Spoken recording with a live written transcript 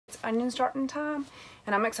It's onion starting time,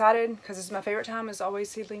 and I'm excited because it's my favorite time. It's always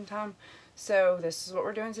seedling time. So this is what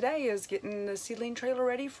we're doing today, is getting the seedling trailer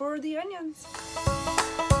ready for the onions.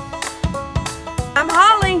 I'm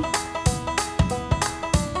Holly.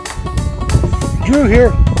 Drew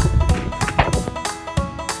here.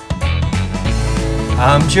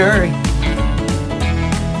 I'm Jerry.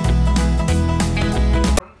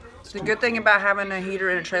 The good thing about having a heater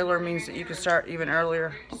in a trailer means that you can start even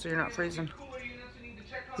earlier, so you're not freezing.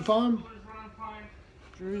 The farm.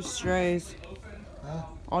 Drew's strays.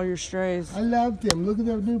 All your strays. I love them. Look at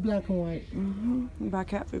that new black and white. We buy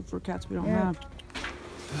cat food for cats we don't have.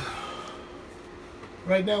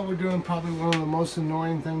 Right now we're doing probably one of the most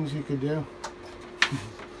annoying things you could do.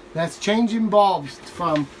 That's changing bulbs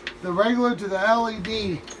from the regular to the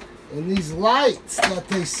LED. And these lights that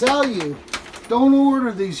they sell you, don't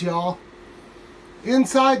order these, y'all.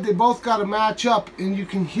 Inside they both got to match up, and you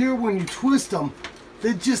can hear when you twist them,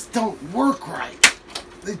 they just don't work right.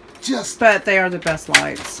 They just... But they are the best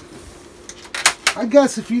lights. I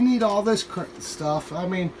guess if you need all this stuff, I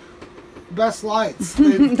mean, best lights.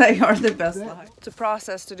 They are the best lights. It's a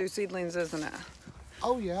process to do seedlings, isn't it?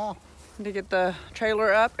 Oh yeah. To get the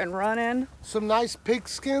trailer up and running. Some nice pig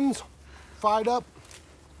skins fried up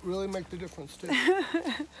really make the difference too. I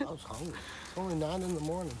was hungry. It's only 9 in the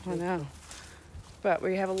morning. I know. But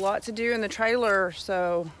we have a lot to do in the trailer,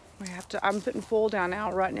 so we have to, I'm putting full down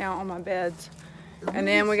right now on my beds. And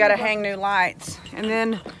then we got to hang new lights. And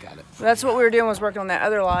then that's what we were doing, was working on that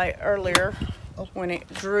other light earlier when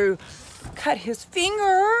Drew cut his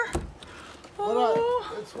finger.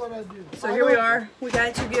 That's what I do. So here we are. We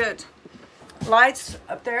got to get lights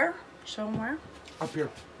up there. Show them where. Up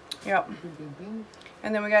here. Yep. Bing, bing, bing.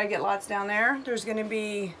 And then we got to get lights down there. There's going to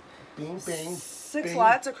be Bing, bing, 6 bing,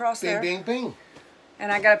 lights across bing, there. Bing, bing, bing.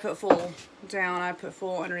 And I got to put full down. I put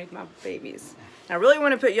full underneath my babies. I really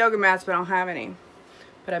want to put yoga mats, but I don't have any.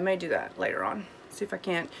 But I may do that later on. See if I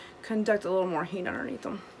can't conduct a little more heat underneath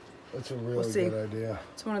them. That's a really good idea.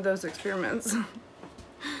 It's one of those experiments.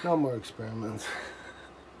 No more experiments.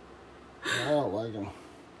 I don't like them.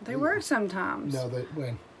 They work sometimes. No, they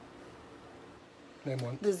when? Name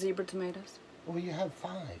one. The zebra tomatoes. Well, you have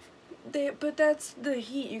 5. But that's the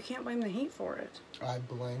heat. You can't blame the heat for it. I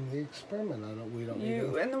blame the experiment. We don't need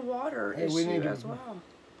You and the water Hey, issue we need as well.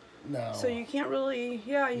 No. So you can't really.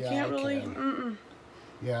 Yeah, you can't really.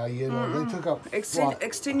 Yeah, you know, they took up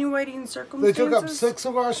extenuating They circumstances. took up 6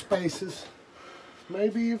 of our spaces,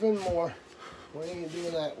 maybe even more. We ain't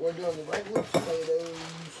doing that. We're doing the regular potatoes.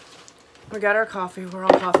 We got our coffee. We're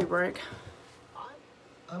on coffee break.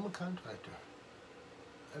 I'm a contractor.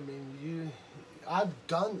 I mean,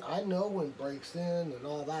 I know when it breaks in and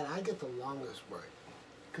all that. I get the longest break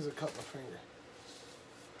because I cut my finger.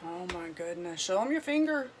 Oh my goodness. Show them your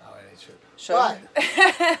finger. Oh, it ain't shit. Show But,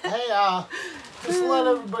 hey, just to let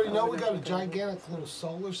everybody know, we got a gigantic little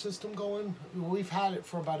solar system going. We've had it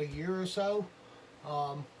for about a year or so.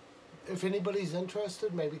 If anybody's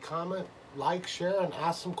interested, maybe comment, like, share, and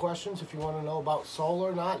ask some questions if you want to know about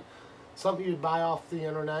solar. Not something you'd buy off the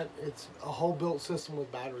internet. It's a whole built system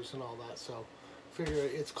with batteries and all that. So, figure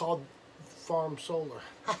it's called farm solar.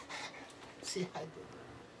 See, I did that.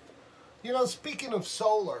 You know, speaking of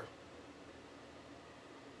solar,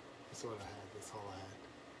 that's what I had. That's all I had.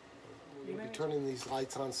 We're going to be turning these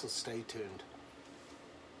lights on, so stay tuned.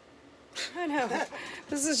 I know.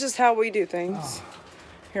 This is just how we do things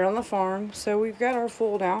here on the farm. So we've got our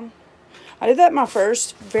full down. I did that my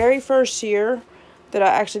very first year that I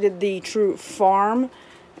actually did the true farm,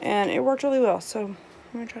 and it worked really well. So I'm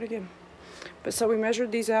going to try it again. But so we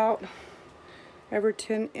measured these out every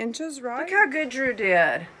 10 inches, right? Look how good Drew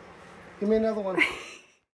did. Give me another one.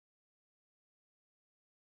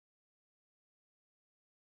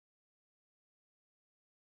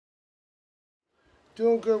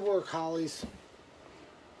 Doing good work, Hollies.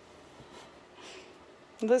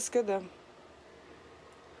 Looks good though.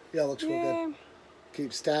 Yeah, looks real good.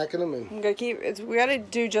 Keep stacking them and I'm gonna we gotta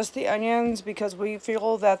do just the onions because we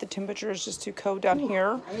feel that the temperature is just too cold down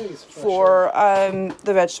here for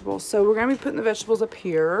the vegetables. So we're gonna be putting the vegetables up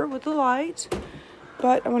here with the light.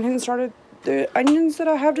 But I went ahead and started the onions that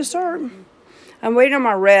I have to start. I'm waiting on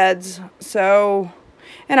my reds, so,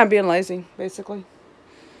 and I'm being lazy, basically.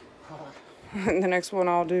 And the next one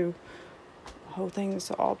I'll do whole things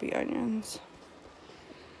to all be onions.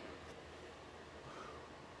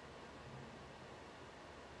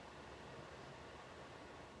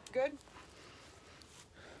 Good.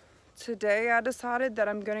 Today I decided that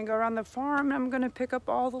I'm gonna go around the farm and I'm gonna pick up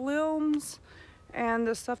all the limbs and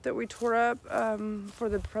the stuff that we tore up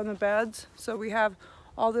from the beds. So we have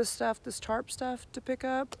all this stuff, this tarp stuff to pick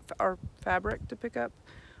up, or fabric to pick up.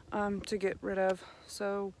 to get rid of.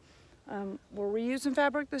 So we're reusing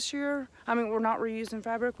fabric this year. I mean, we're not reusing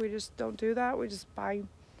fabric. We just don't do that. We just bite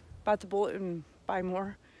the bullet and buy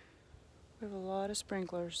more. We have a lot of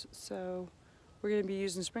sprinklers, so we're going to be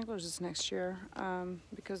using sprinklers this next year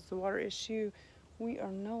because of the water issue. We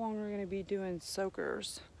are no longer going to be doing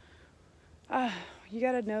soakers. You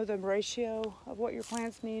got to know the ratio of what your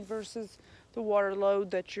plants need versus the water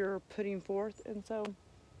load that you're putting forth, and so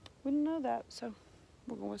we didn't know that, so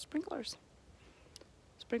we're going with sprinklers.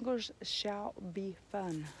 Sprinklers shall be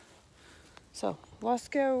fun. So let's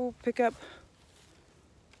go pick up.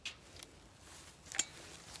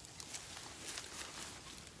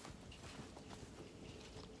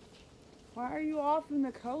 Why are you off in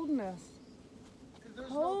the coldness?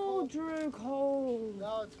 Cold, no Drew, cold.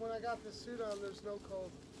 No, it's when I got the suit on, there's no cold.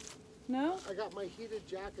 No? I got my heated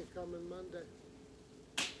jacket coming Monday.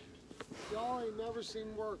 Y'all ain't never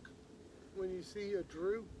seen work when you see a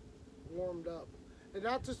Drew warmed up. And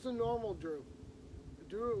not just a normal Drew. A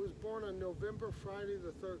Drew that was born on November, Friday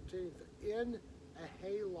the 13th, in a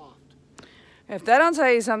hay loft. If that don't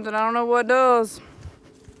tell you something, I don't know what does.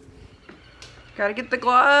 Gotta get the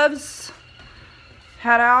gloves.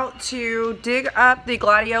 Head out to dig up the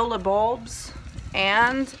gladiola bulbs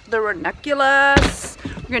and the ranunculus.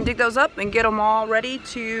 We're gonna dig those up and get them all ready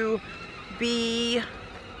to be.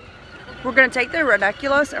 We're gonna take the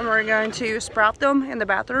ranunculus and we're going to sprout them in the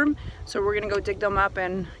bathroom. So we're gonna go dig them up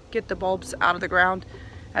and get the bulbs out of the ground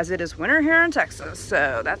as it is winter here in Texas.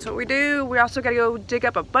 So that's what we do. We also gotta go dig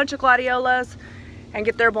up a bunch of gladiolas and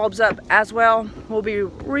get their bulbs up as well. We'll be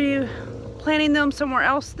replanting them somewhere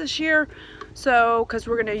else this year. So, because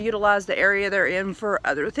we're going to utilize the area they're in for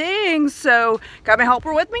other things. So, got my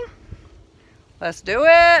helper with me? Let's do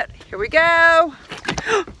it. Here we go.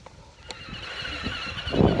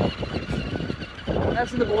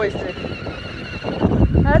 That's what the boys do.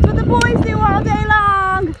 That's what the boys do all day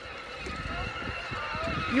long.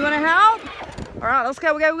 You want to help? All right, let's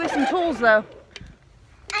go. We got to get some tools though.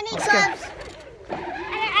 I need gloves.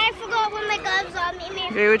 I forgot what my gloves on me.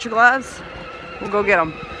 Okay, with your gloves? We'll go get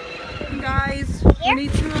them. Guys, we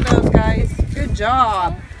need 2 of those, guys. Good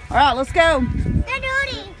job. All right, let's go. They're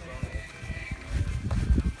dirty.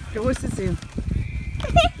 Get what's this in?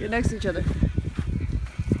 Get next to each other.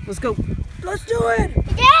 Let's go. Let's do it.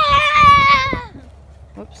 Yeah.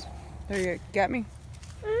 Whoops. There you go. Got me?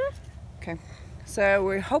 Okay. So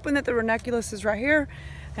we're hoping that the ranunculus is right here.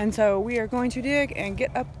 And so we are going to dig and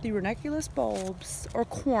get up the ranunculus bulbs, or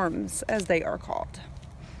corms as they are called.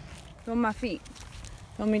 Feel my feet.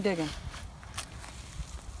 Feel me digging.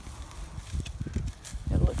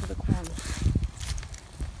 Gotta look for the corms.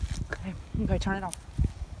 Okay, turn it off.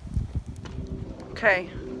 Okay,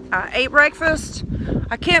 I ate breakfast.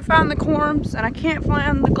 I can't find the corms and I can't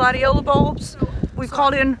find the gladiola bulbs. We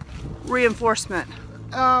called in reinforcement.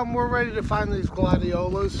 We're ready to find these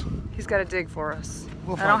gladiolas. He's got to dig for us. I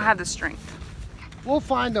don't them. have the strength. We'll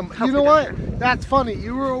find them. Hope you know we what? don't. That's funny.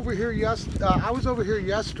 You were over here I was over here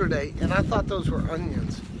yesterday, and I thought those were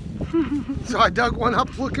onions. So I dug one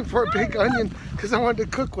up looking for a big onion because I wanted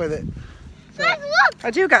to cook with it. So, Guys, look.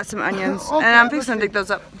 I do got some onions, Okay, and I'm fixing to dig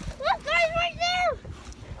those up. Look, guys, right there.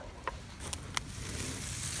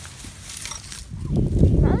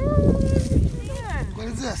 what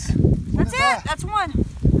is this? That's it. that? That's one.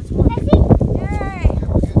 That's it. Yay.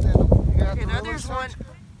 Okay, now Okay, there's one.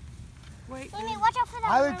 Wait. Amy, watch out for that.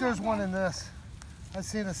 I think there's one in this. I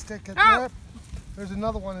seen a stick at Ah. there. There's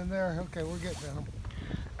another one in there. Okay, we're getting them.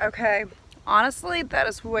 Okay, honestly, that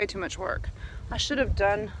is way too much work. I should have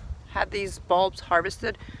had these bulbs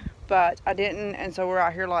harvested, but I didn't, and so we're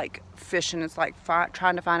out here like fishing. It's like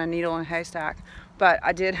trying to find a needle in a haystack. But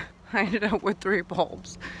I ended up with 3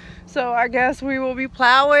 bulbs. So I guess we will be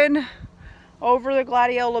plowing over the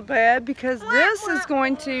gladiola bed because this is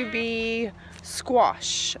going to be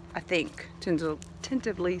squash, I think,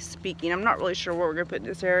 tentatively speaking. I'm not really sure what we're gonna put in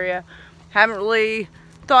this area. Haven't really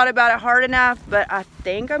thought about it hard enough, but I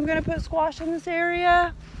think I'm gonna put squash in this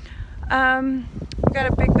area. We got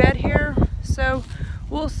a big bed here, so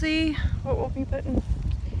we'll see what we'll be putting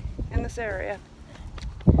in this area.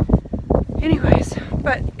 Anyways,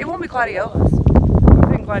 but it won't be gladiolas. We're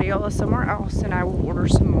putting gladiolas somewhere else, and I will order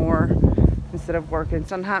some more instead of working.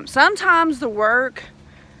 Sometimes the work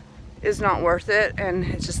is not worth it, and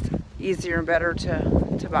it's just easier and better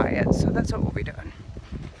to buy it. So that's what we'll be doing.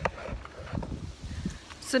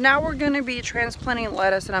 So now we're going to be transplanting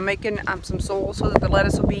lettuce, and I'm making some soil so that the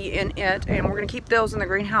lettuce will be in it, and we're going to keep those in the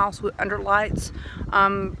greenhouse under lights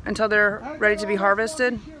until they're ready to be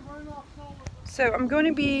harvested. So I'm going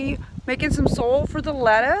to be making some soil for the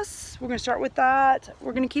lettuce. We're gonna start with that.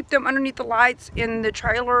 We're gonna keep them underneath the lights in the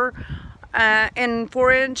trailer in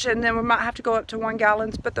 4-inch, and then we might have to go up to 1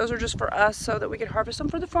 gallons, but those are just for us so that we can harvest them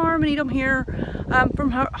for the farm and eat them here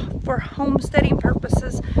for homesteading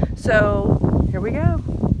purposes. So here we go.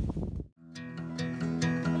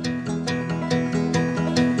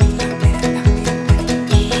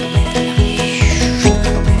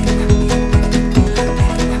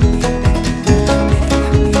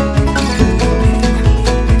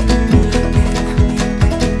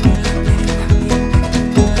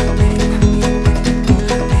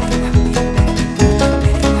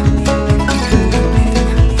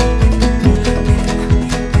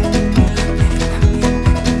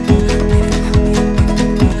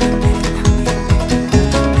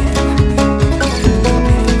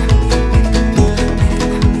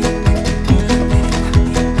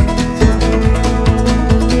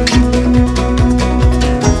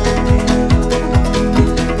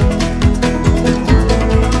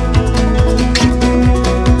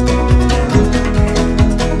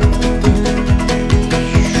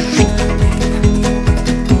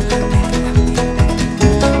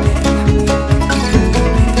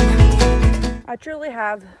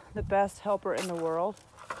 Have the best helper in the world.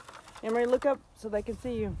 Emery, look up so they can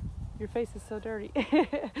see you. Your face is so dirty.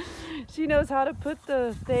 She knows how to put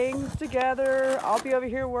the things together. I'll be over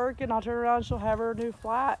here working. I'll turn around. She'll have her new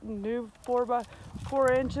flat and new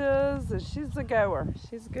 4x4 inches. And she's a goer.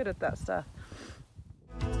 She's good at that stuff.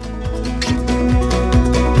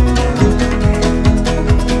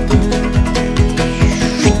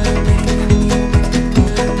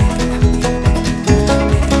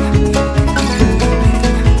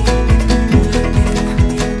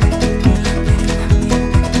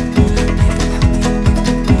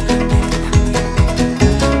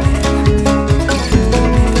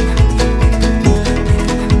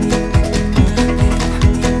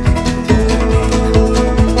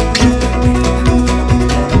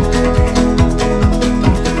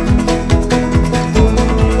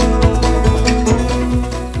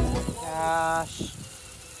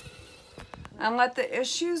 And let the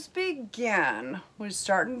issues begin. We're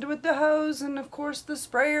starting with the hose, and of course the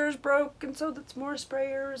sprayer's broke, and so that's more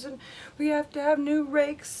sprayers, and we have to have new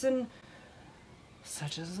rakes, and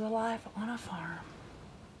such is the life on a farm.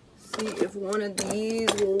 See if one of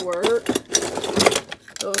these will work.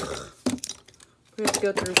 Ugh. We have to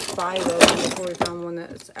go through 5 of them before we found one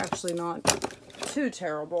that's actually not too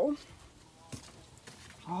terrible.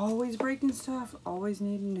 Always breaking stuff, always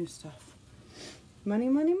needing new stuff. Money,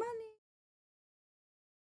 money, money.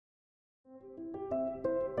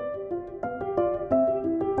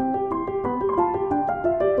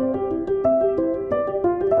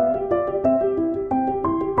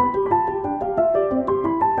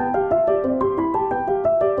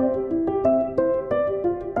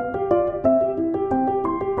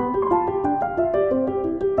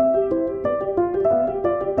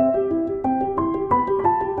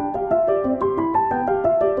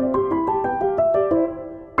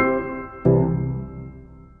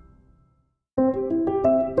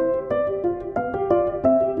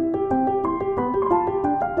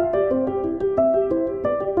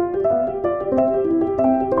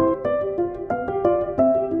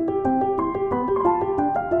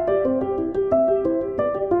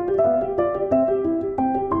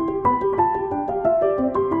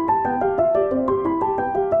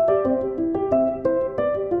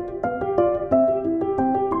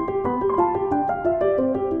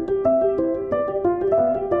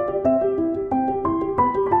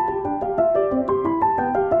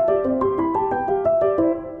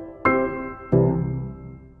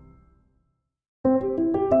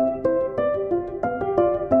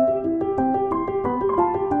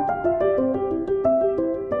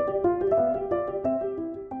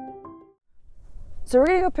 So we're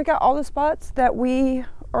gonna go pick out all the spots that we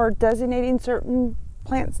are designating certain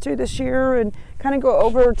plants to this year, and kind of go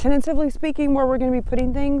over, tentatively speaking, where we're gonna be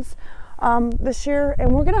putting things this year.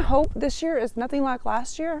 And we're gonna hope this year is nothing like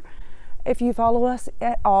last year. If you follow us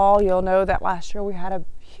at all, you'll know that last year we had a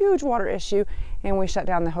huge water issue and we shut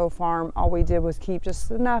down the whole farm. All we did was keep just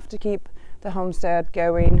enough to keep the homestead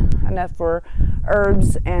going, enough for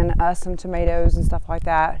herbs and some tomatoes and stuff like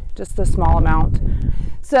that, just a small amount.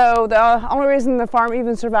 So the only reason the farm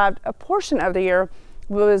even survived a portion of the year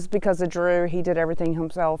was because of Drew. He did everything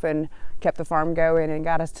himself and kept the farm going and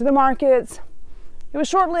got us to the markets. It was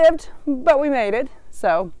short-lived, but we made it.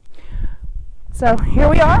 So here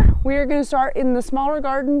we are. We are going to start in the smaller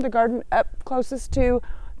garden, the garden up closest to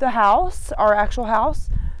the house, our actual house.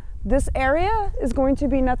 This area is going to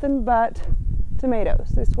be nothing but tomatoes.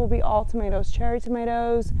 This will be all tomatoes, cherry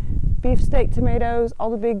tomatoes, beefsteak tomatoes, all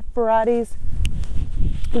the big varieties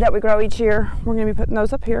that we grow each year. We're going to be putting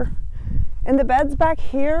those up here. In the beds back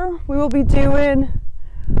here, we will be doing,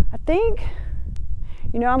 I think,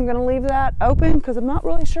 you know, I'm going to leave that open because I'm not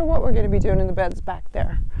really sure what we're going to be doing in the beds back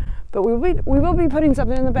there. But we will be putting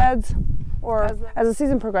something in the beds, or as the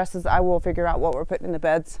season progresses, I will figure out what we're putting in the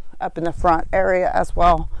beds up in the front area as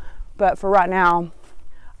well. But for right now,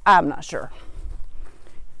 I'm not sure.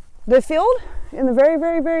 The field in the very,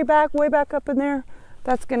 very, very back, way back up in there,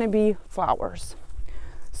 that's going to be flowers.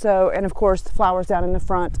 So, and of course, the flowers down in the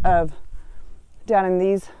front of, down in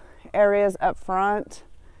these areas up front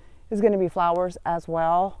is going to be flowers as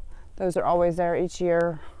well. Those are always there each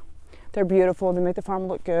year. They're beautiful, they make the farm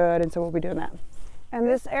look good, and so we'll be doing that. And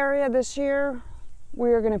this area this year,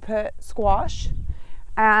 we are going to put squash,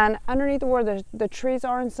 and underneath where the trees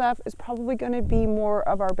are and stuff is probably going to be more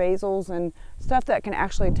of our basils and stuff that can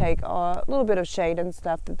actually take a little bit of shade and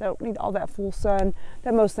stuff that don't need all that full sun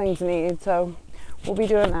that most things need. So we'll be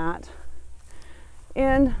doing that.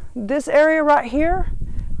 In this area right here,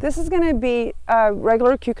 this is going to be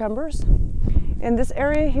regular cucumbers. In this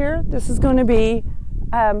area here, this is going to be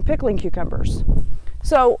pickling cucumbers.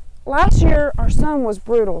 So last year our sun was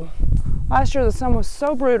brutal. Last year the sun was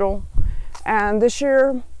so brutal, and this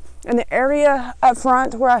year in the area up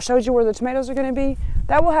front where I showed you where the tomatoes are going to be,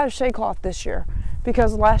 that will have shade cloth this year,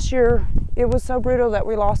 because last year it was so brutal that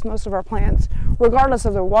we lost most of our plants. Regardless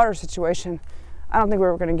of the water situation, I don't think we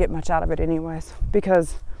were going to get much out of it anyways,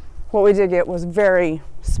 because what we did get was very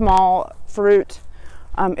small fruit.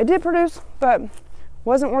 It did produce, but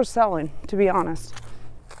wasn't worth selling, to be honest.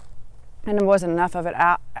 And there wasn't enough of it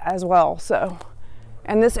out as well. So,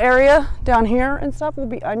 and this area down here and stuff will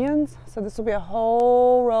be onions. So this will be a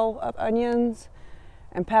whole row of onions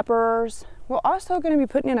and peppers. We're also going to be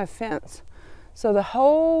putting in a fence. So the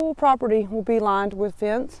whole property will be lined with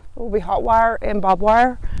fence. It will be hot wire and barbed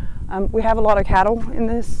wire. We have a lot of cattle in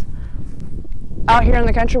this. Out here in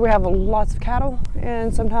the country, we have lots of cattle,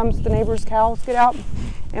 and sometimes the neighbors' cows get out,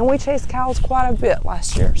 and we chased cows quite a bit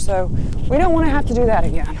last year. So we don't want to have to do that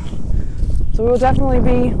again. So we'll definitely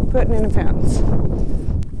be putting in a fence.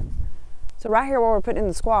 So right here where we're putting in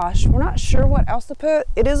the squash, we're not sure what else to put.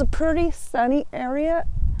 It is a pretty sunny area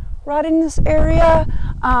right in this area.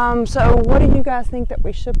 So what do you guys think that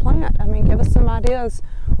we should plant? I mean, give us some ideas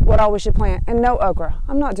what all we should plant. And no okra.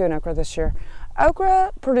 I'm not doing okra this year.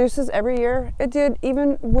 Okra produces every year. It did,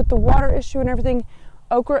 even with the water issue and everything.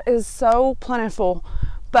 Okra is so plentiful.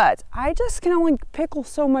 But I just can only pickle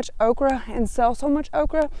so much okra and sell so much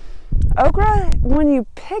okra. Okra, when you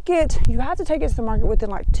pick it, you have to take it to the market within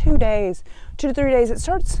like 2 days, 2 to 3 days. It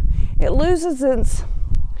starts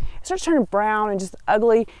turning brown and just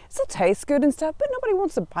ugly. It still tastes good and stuff, but nobody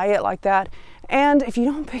wants to buy it like that. And if you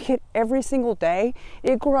don't pick it every single day,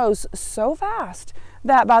 it grows so fast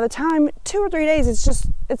that by the time 2 or 3 days,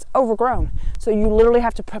 it's overgrown. So you literally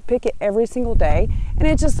have to pick it every single day, and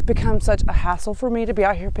it just becomes such a hassle for me to be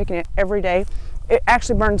out here picking it every day. It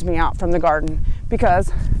actually burns me out from the garden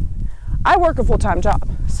because I work a full-time job.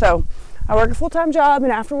 So I work a full-time job,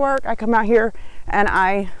 and after work I come out here and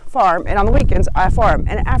I farm, and on the weekends I farm,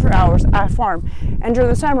 and after hours I farm, and during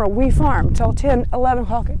the summer we farm till 10, 11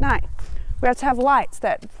 o'clock at night. We have to have lights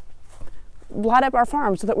that light up our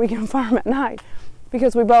farm so that we can farm at night,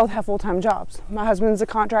 because we both have full-time jobs. My husband's a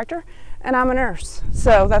contractor and I'm a nurse,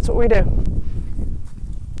 so that's what we do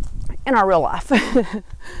in our real life.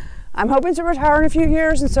 I'm hoping to retire in a few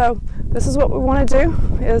years, and so this is what we want to do,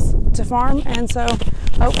 is to farm. And so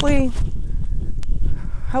hopefully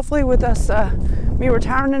with us me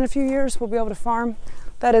retiring in a few years, we'll be able to farm.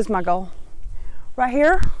 That is my goal. Right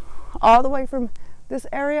here, all the way from this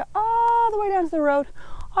area, all the way down to the road,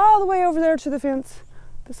 all the way over there to the fence.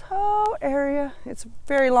 This whole area, it's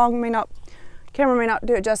very long, camera may not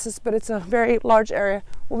do it justice, but it's a very large area,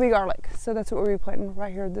 will be garlic. So that's what we'll be planting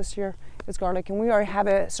right here this year, is garlic. And we already have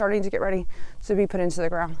it starting to get ready to be put into the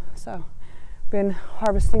ground. So been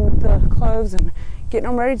harvesting the cloves and getting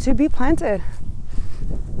them ready to be planted.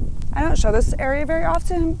 I don't show this area very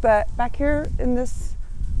often, but back here in this,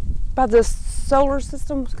 by this solar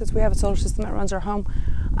system, because we have a solar system that runs our home,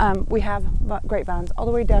 we have grapevines. All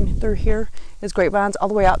the way down through here is grapevines, all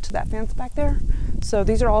the way out to that fence back there. So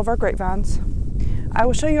these are all of our grapevines. I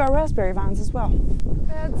will show you our raspberry vines as well.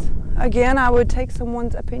 Beds. Again, I would take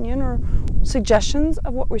someone's opinion or suggestions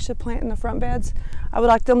of what we should plant in the front beds. I would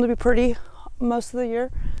like them to be pretty most of the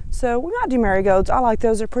year. So we might do marigolds. I like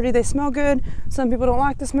those. They're pretty. They smell good. Some people don't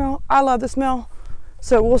like the smell. I love the smell.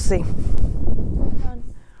 So we'll see.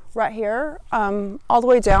 right here, all the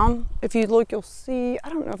way down. If you look, you'll see, I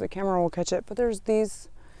don't know if the camera will catch it, but there's these,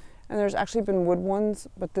 and there's actually been wood ones,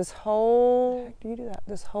 but this whole, do you do that?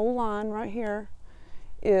 This whole line right here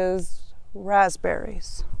is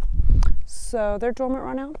raspberries. So they're dormant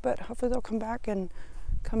right now, but hopefully they'll come back and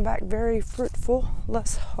come back very fruitful.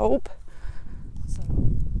 Let's hope.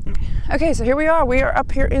 Okay, so here we are. We are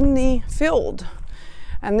up here in the field.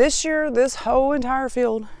 And this year, this whole entire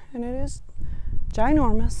field, and it is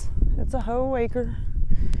ginormous. It's a whole acre.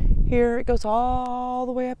 Here, it goes all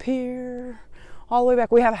the way up here, all the way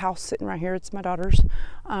back. We have a house sitting right here. It's my daughter's.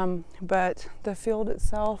 But the field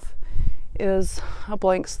itself is a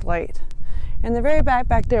blank slate. In the very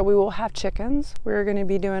back there, we will have chickens. We're going to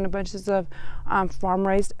be doing a bunch of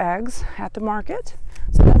farm-raised eggs at the market.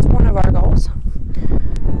 So that's one of our goals.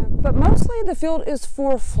 But mostly the field is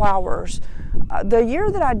for flowers. The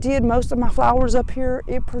year that I did most of my flowers up here,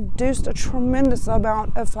 it produced a tremendous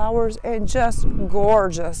amount of flowers and just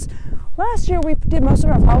gorgeous. Last year we did most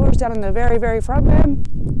of our flowers down in the very front bed,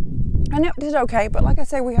 and it did okay, but like I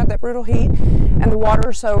say, we had that brutal heat and the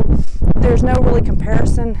water, so there's no really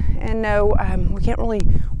comparison, and no, we can't really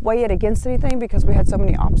weigh it against anything because we had so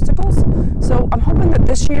many obstacles. So I'm hoping that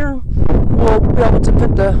this year we'll be able to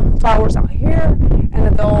put the flowers out here, and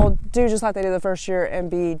that they'll do just like they did the first year and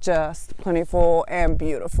be just plentiful and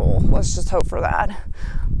beautiful. Let's just hope for that.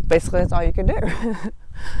 Basically, that's all you can do.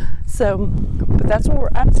 So, but that's what we're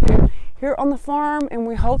up to here on the farm, and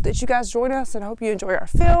we hope that you guys join us, and I hope you enjoy our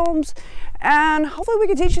films, and hopefully we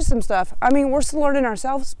can teach you some stuff. I mean, we're still learning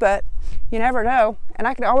ourselves, but you never know, and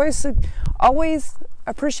I can always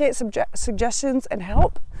appreciate suggestions and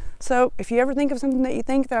help. So if you ever think of something that you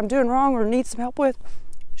think that I'm doing wrong or need some help with,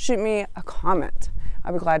 shoot me a comment.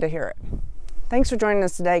 I'll be glad to hear it. Thanks for joining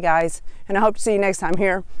us today, guys, and I hope to see you next time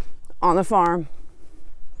here on the farm.